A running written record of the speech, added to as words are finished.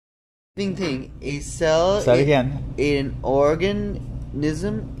Living thing. A cell Say it again. in an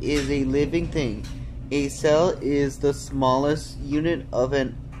organism is a living thing. A cell is the smallest unit of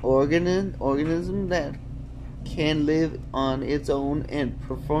an organism that can live on its own and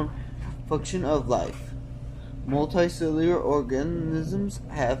perform function of life. Multicellular organisms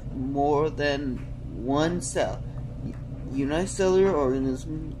have more than one cell. Unicellular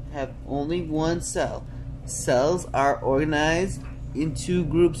organisms have only one cell. Cells are organized into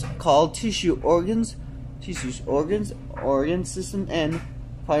groups called organ system, and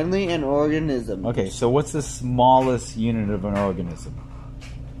finally an organism. Okay, so what's the smallest unit of an organism?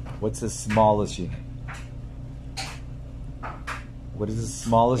 What's the smallest unit? What is the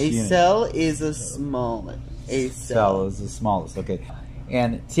smallest unit? A cell is a small. A Cell is the smallest. Okay,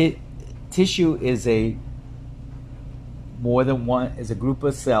 and tissue is a more than one. Is a group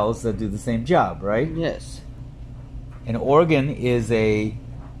of cells that do the same job, right? Yes. An organ is a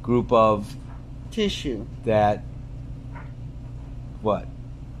group of Tissue. that what?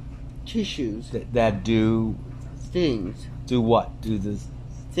 Tissues. That do Things. do what? Do the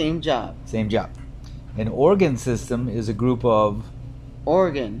Same job. same job. An organ system is a group of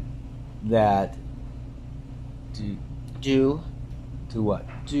Organ. that Do. do what?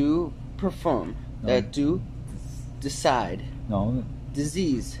 Do. Perform. No. That do. Decide. No,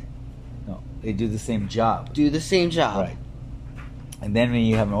 Disease. no. They do the same job. Do the same job. Right. And then when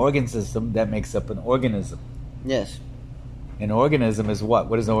you have an organ system, that makes up an organism. Yes. An organism is what?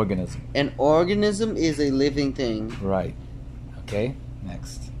 What is an organism? An organism is a living thing. Right. Okay,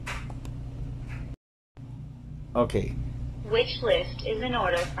 next. Okay. Which list is in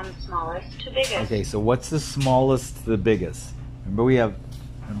order from smallest to biggest? Okay, so what's the smallest to the biggest?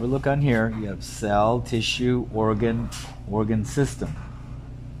 Remember look on here, you have cell, tissue, organ system.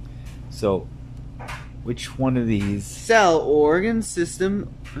 So which one of these? Cell, organ,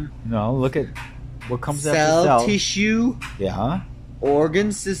 system, No, look at what comes cell, after cell. tissue, Yeah.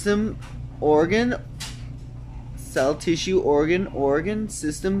 organ, system, organ, cell, tissue, organ,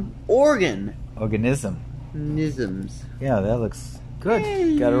 system, organisms. Yeah, that looks good.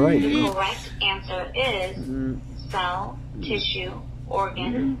 Got it right. The correct answer is cell, tissue,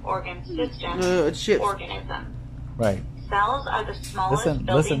 organ system, Chips. organism. Right. Cells are the smallest Listen.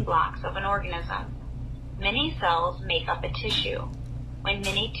 building blocks of an organism. Many cells make up a tissue. When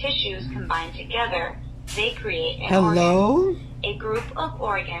many tissues combine together, they create an organ. A group of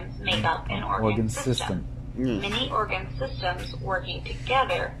organs make up an organ system. Many organ systems working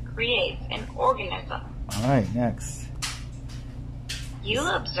together creates an organism. All right, next. You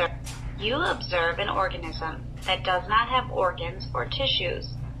observe an organism that does not have organs or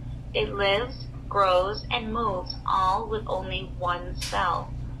tissues. It lives, grows, and moves all with only one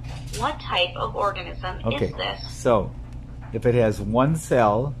cell. What type of organism is this? So if it has one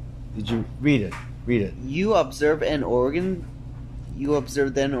cell, did you read it? Read it. You observe an organ. You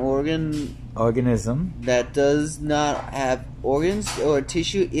observe an Organism that does not have organs or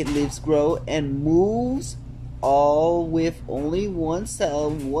tissue. It lives, grows, and moves all with only one cell.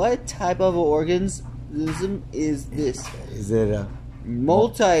 What type of organism is this? Is it a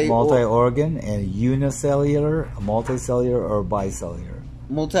Multi-organ, multi-organ and unicellular, a multicellular, or bicellular?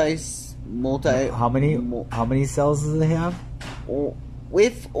 How many cells does it have?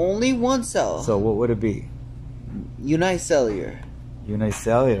 With only one cell. So what would it be? Unicellular.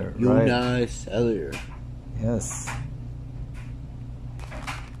 Unicellular, right? Unicellular. Yes.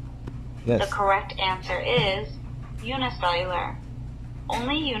 The Yes. correct answer is unicellular.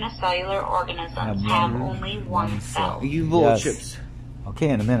 Only unicellular organisms have only one cell. You full of chips. Okay,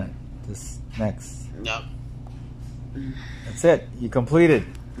 in a minute. This next. Yep. That's it. You completed.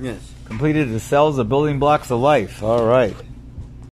 Yes. Completed the cells, the building blocks of life. All right.